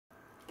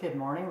Good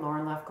morning,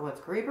 Lauren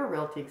Lefkowitz, Greber,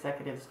 Realty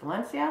Executives,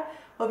 Valencia.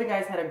 Hope you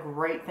guys had a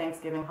great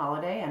Thanksgiving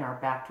holiday and are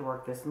back to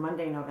work this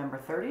Monday,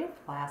 November 30th,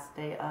 last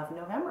day of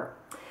November.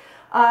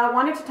 I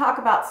wanted to talk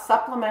about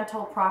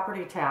supplemental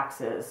property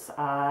taxes.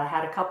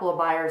 Had a couple of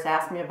buyers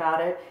ask me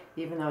about it,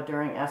 even though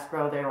during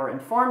escrow they were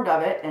informed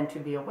of it and to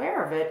be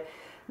aware of it,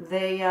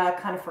 they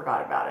kind of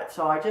forgot about it.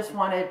 So I just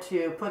wanted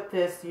to put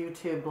this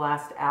YouTube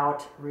blast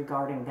out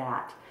regarding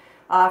that.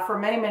 For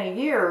many,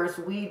 many years,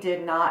 we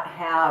did not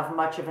have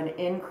much of an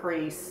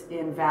increase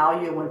in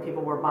value when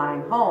people were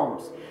buying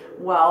homes.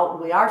 Well,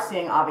 we are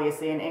seeing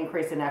obviously an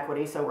increase in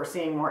equity, so we're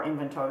seeing more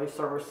inventory,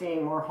 so we're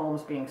seeing more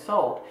homes being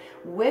sold.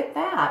 With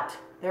that,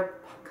 there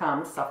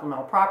comes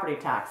supplemental property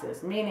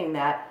taxes, meaning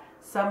that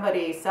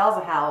somebody sells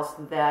a house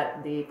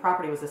that the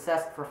property was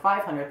assessed for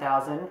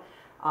 $500,000.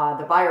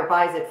 The buyer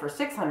buys it for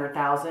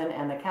 $600,000,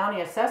 and the county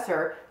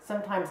assessor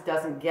sometimes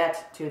doesn't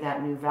get to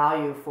that new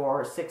value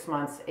for 6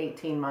 months,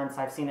 18 months.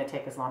 I've seen it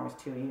take as long as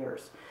 2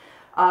 years.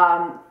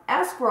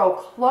 Escrow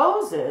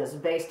closes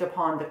based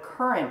upon the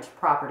current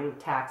property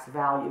tax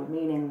value,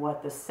 meaning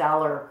what the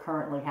seller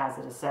currently has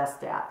it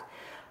assessed at.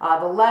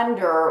 The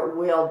lender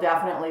will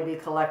definitely be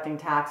collecting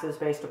taxes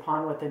based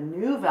upon what the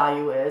new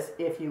value is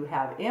if you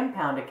have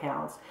impound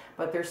accounts,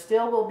 but there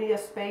still will be a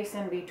space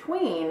in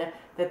between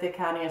that the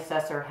county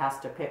assessor has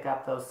to pick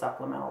up those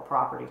supplemental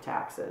property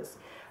taxes.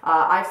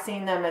 I've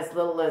seen them as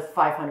little as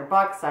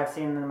 $500. I've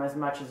seen them as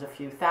much as a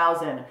few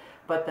thousand.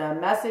 But the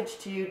message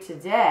to you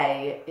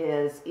today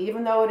is,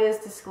 even though it is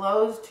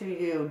disclosed to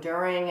you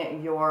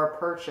during your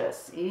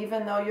purchase,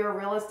 even though your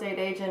real estate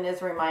agent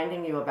is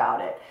reminding you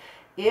about it,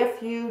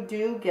 if you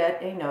do get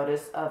a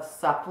notice of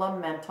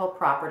supplemental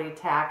property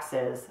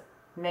taxes,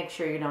 make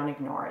sure you don't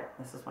ignore it.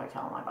 This is what I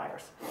tell my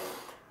buyers.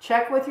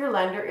 Check with your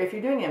lender if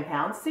you're doing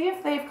impounds. See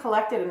if they've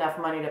collected enough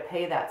money to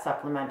pay that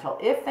supplemental.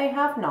 If they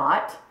have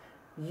not,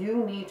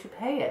 you need to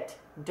pay it.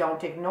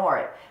 Don't ignore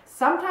it.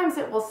 Sometimes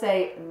it will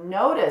say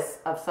notice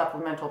of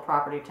supplemental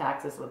property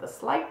taxes with a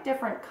slight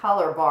different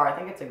color bar. I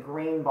think it's a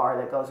green bar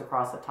that goes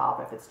across the top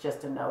if it's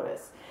just a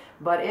notice.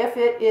 But if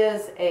it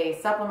is a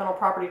supplemental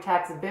property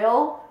tax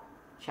bill,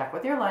 check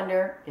with your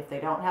lender. If they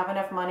don't have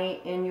enough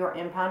money in your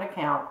impound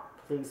account,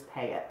 please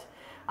pay it.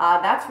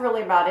 That's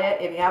really about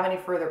it. If you have any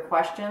further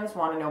questions,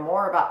 want to know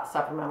more about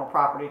supplemental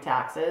property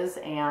taxes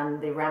and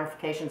the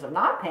ramifications of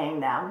not paying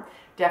them,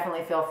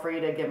 definitely feel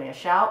free to give me a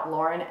shout.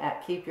 Lauren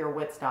at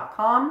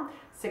keepyourwits.com,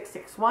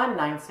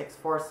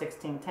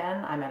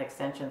 661-964-1610. I'm at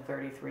extension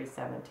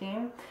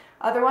 3317.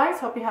 Otherwise,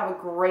 hope you have a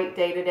great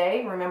day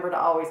today. Remember to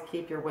always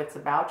keep your wits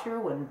about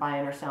you when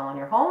buying or selling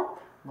your home.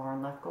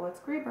 Lauren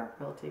Lefkowitz, Greber,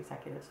 Realty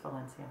Executives,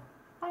 Valencia.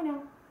 Bye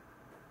now.